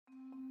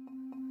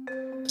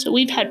So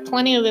we've had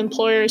plenty of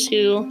employers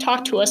who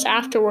talk to us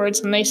afterwards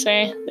and they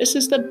say, this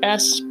is the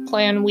best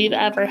plan we've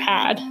ever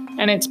had.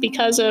 And it's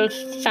because of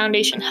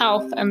Foundation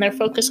Health and their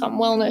focus on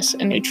wellness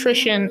and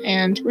nutrition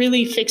and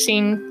really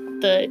fixing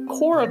the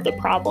core of the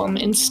problem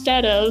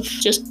instead of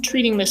just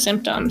treating the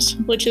symptoms,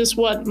 which is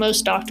what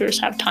most doctors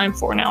have time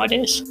for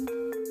nowadays.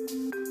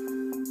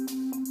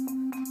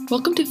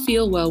 Welcome to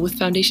Feel Well with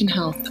Foundation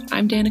Health.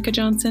 I'm Danica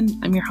Johnson.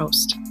 I'm your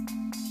host.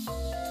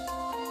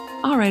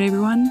 All right,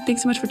 everyone.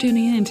 Thanks so much for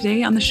tuning in. And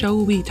today on the show,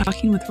 we'll be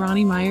talking with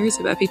Ronnie Myers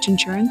of FH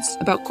Insurance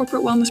about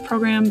corporate wellness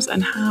programs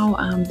and how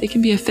they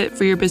can be a fit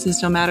for your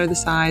business no matter the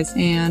size.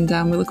 And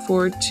we look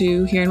forward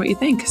to hearing what you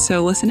think.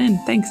 So listen in.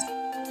 Thanks.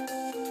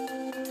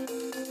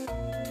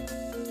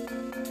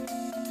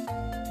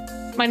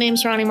 My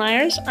name's Ronnie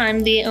Myers.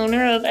 I'm the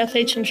owner of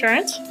FH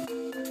Insurance.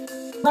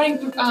 Ronnie,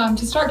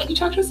 to start, can you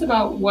talk to us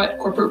about what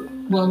corporate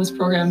wellness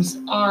programs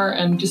are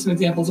and just some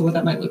examples of what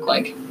that might look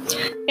like?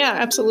 Yeah,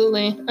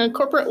 absolutely. A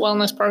corporate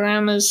wellness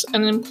program is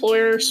an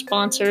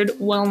employer-sponsored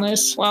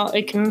wellness. Well,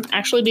 it can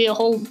actually be a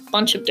whole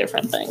bunch of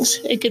different things.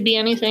 It could be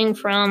anything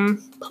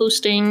from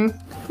posting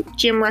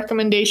gym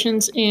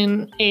recommendations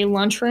in a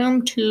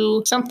lunchroom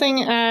to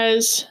something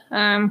as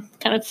kind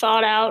of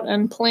thought out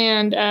and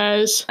planned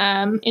as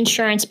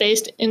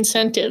insurance-based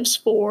incentives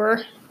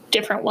for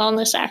different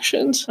wellness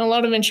actions. A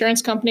lot of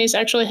insurance companies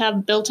actually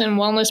have built-in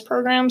wellness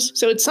programs.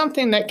 So it's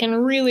something that can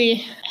really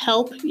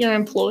help your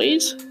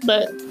employees,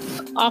 but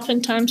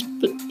oftentimes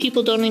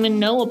people don't even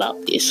know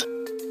about these.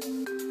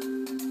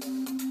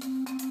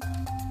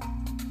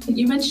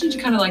 You mentioned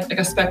kind of like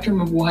a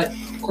spectrum of what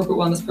corporate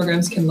wellness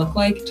programs can look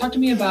like. Talk to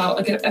me about,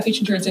 like at FH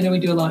Insurance, I know we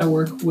do a lot of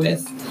work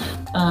with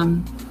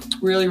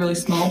really, really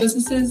small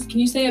businesses.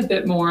 Can you say a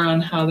bit more on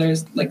how there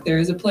is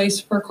a place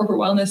for corporate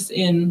wellness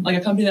in like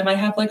a company that might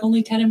have like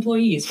only 10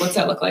 employees? What's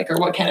that look like, or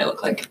what can it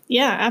look like?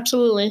 Yeah,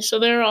 absolutely. So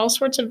there are all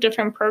sorts of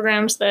different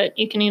programs that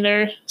you can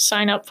either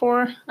sign up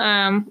for,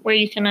 where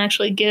you can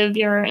actually give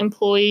your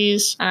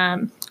employees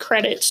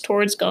credits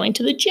towards going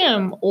to the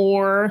gym,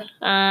 or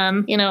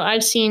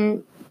I've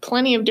seen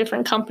plenty of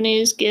different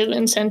companies give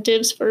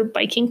incentives for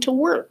biking to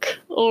work,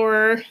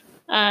 or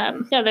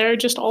there are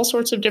just all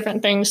sorts of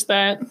different things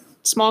that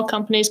small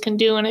companies can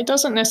do, and it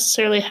doesn't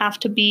necessarily have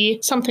to be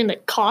something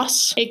that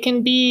costs. It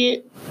can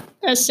be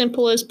as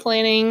simple as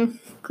planning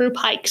group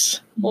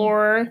hikes,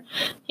 or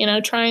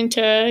trying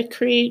to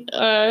create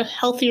a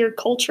healthier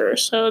culture.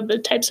 So the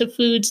types of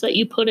foods that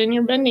you put in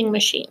your vending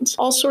machines,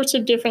 all sorts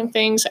of different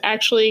things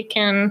actually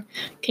can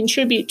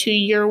contribute to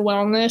your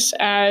wellness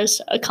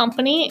as a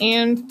company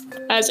and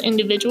as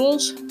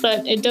individuals,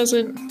 but it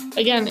doesn't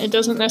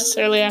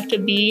necessarily have to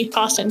be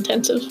cost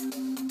intensive.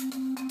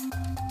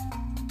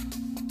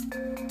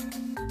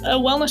 A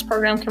wellness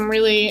program can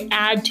really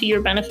add to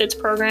your benefits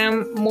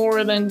program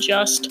more than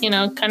just,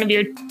 kind of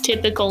your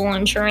typical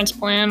insurance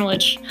plan,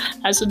 which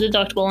has a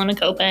deductible and a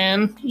copay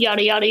and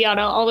yada, yada,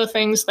 yada, all the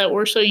things that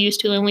we're so used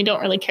to and we don't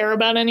really care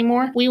about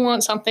anymore. We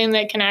want something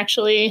that can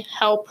actually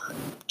help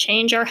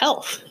change our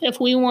health. If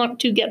we want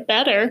to get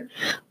better,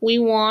 we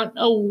want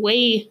a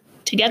way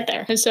to get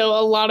there. And so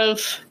a lot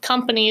of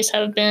companies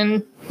have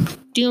been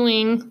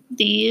doing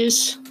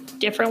these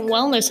different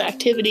wellness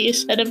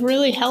activities that have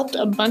really helped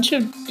a bunch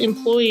of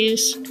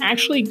employees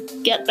actually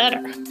get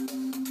better.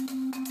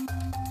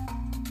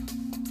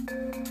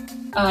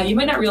 You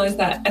might not realize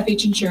that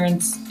FH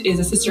Insurance is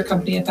a sister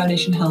company of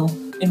Foundation Health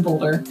in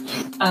Boulder.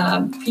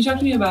 Can you talk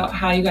to me about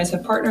how you guys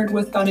have partnered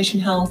with Foundation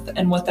Health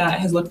and what that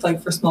has looked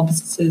like for small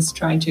businesses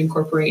trying to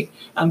incorporate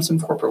some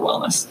corporate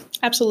wellness?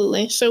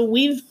 Absolutely. So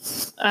we've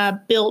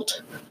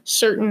built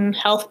certain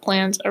health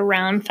plans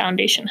around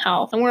Foundation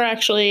Health, and we're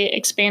actually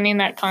expanding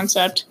that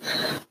concept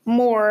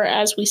more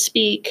as we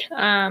speak.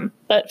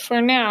 But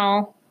for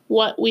now,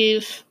 what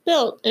we've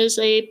built is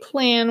a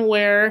plan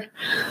where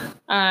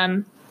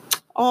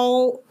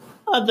all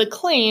of the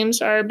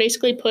claims are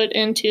basically put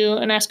into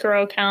an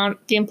escrow account.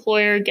 The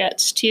employer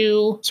gets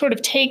to sort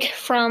of take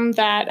from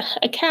that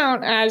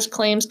account as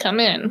claims come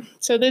in.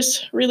 So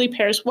this really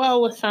pairs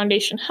well with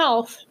Foundation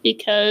Health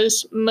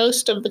because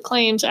most of the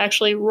claims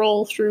actually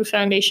roll through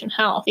Foundation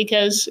Health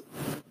because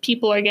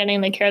people are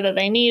getting the care that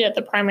they need at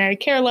the primary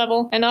care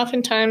level. And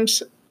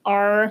oftentimes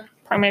our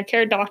primary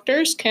care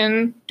doctors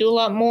can do a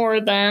lot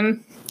more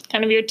than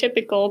kind of your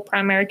typical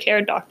primary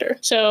care doctor.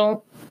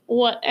 So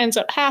what ends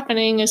up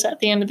happening is at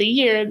the end of the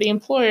year, the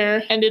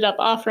employer ended up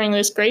offering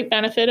this great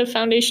benefit of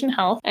Foundation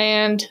Health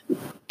and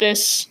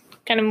this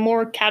kind of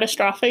more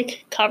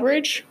catastrophic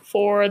coverage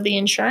for the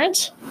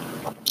insurance.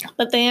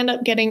 But they end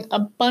up getting a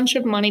bunch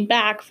of money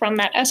back from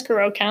that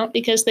escrow account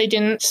because they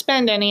didn't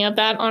spend any of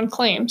that on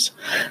claims.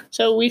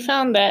 So we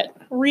found that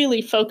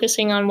really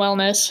focusing on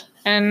wellness,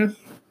 and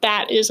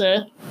that is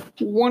a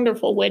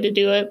wonderful way to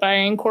do it by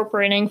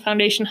incorporating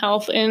Foundation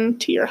Health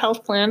into your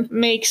health plan,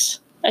 makes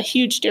a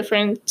huge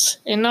difference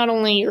in not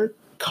only your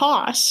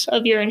costs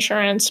of your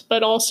insurance,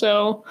 but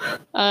also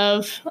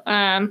of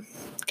kind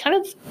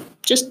of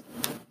just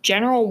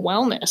general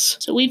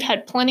wellness. So we've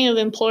had plenty of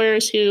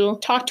employers who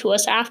talk to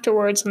us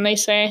afterwards and they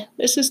say,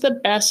 this is the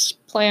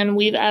best plan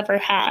we've ever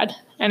had.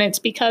 And it's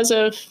because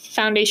of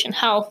Foundation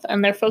Health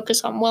and their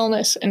focus on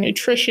wellness and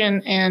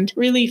nutrition and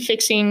really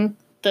fixing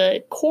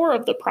the core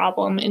of the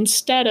problem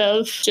instead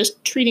of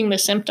just treating the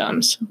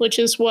symptoms, which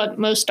is what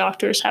most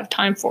doctors have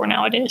time for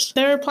nowadays.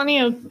 There are plenty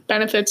of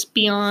benefits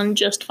beyond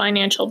just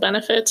financial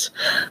benefits.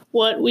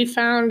 What we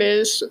found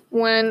is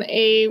when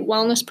a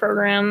wellness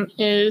program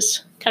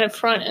is kind of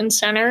front and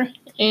center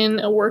in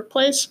a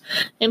workplace,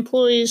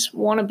 employees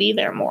want to be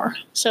there more.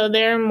 So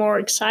they're more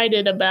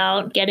excited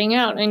about getting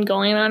out and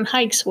going on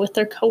hikes with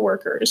their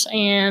coworkers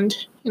and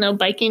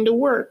biking to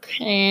work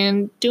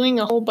and doing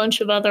a whole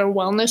bunch of other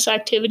wellness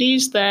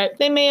activities that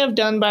they may have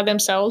done by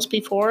themselves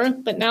before,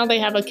 but now they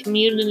have a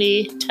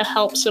community to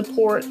help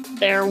support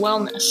their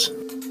wellness.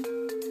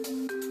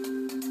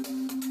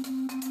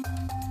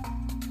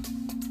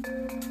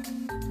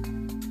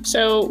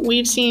 So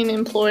we've seen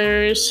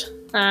employers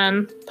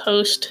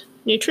post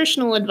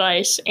nutritional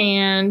advice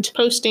and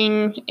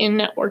posting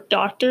in-network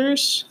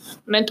doctors,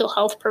 mental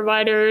health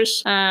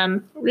providers,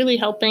 really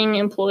helping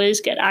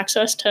employees get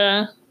access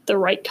to the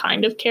right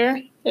kind of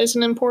care is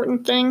an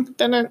important thing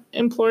that an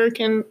employer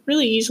can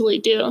really easily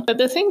do. But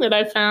the thing that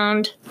I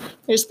found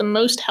is the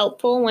most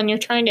helpful when you're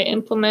trying to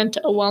implement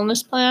a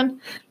wellness plan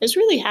is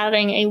really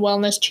having a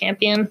wellness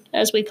champion,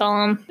 as we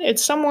call them.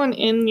 It's someone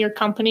in your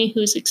company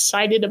who's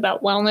excited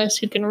about wellness,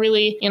 who can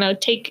really,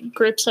 take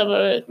grips of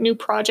a new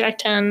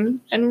project and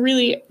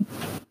really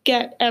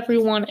get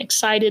everyone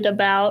excited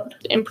about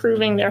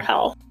improving their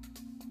health.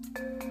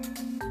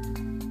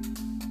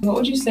 What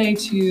would you say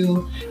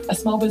to a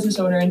small business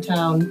owner in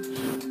town?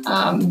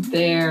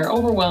 They're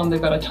overwhelmed,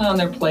 they've got a ton on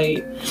their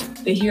plate.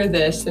 They hear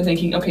this, they're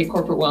thinking, okay,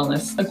 corporate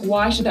wellness. Like,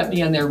 why should that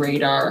be on their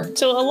radar?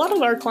 So a lot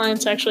of our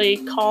clients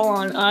actually call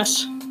on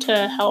us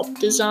to help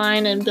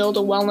design and build a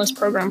wellness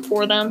program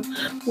for them.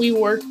 We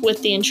work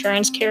with the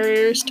insurance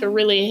carriers to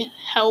really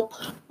help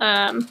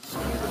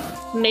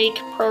make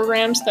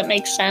programs that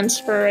make sense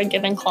for a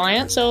given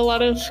client. So a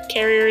lot of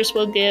carriers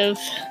will give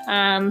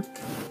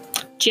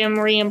gym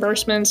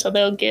reimbursement, so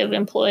they'll give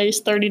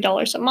employees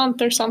 $30 a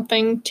month or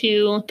something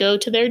to go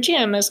to their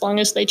gym as long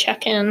as they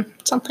check in,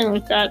 something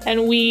like that.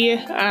 And we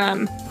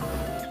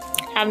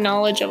have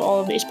knowledge of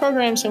all of these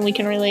programs, and we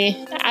can really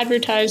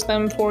advertise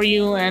them for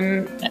you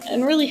and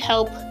really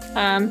help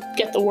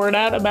get the word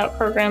out about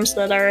programs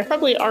that are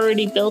probably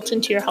already built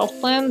into your health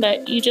plan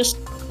that you just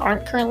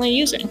aren't currently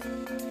using.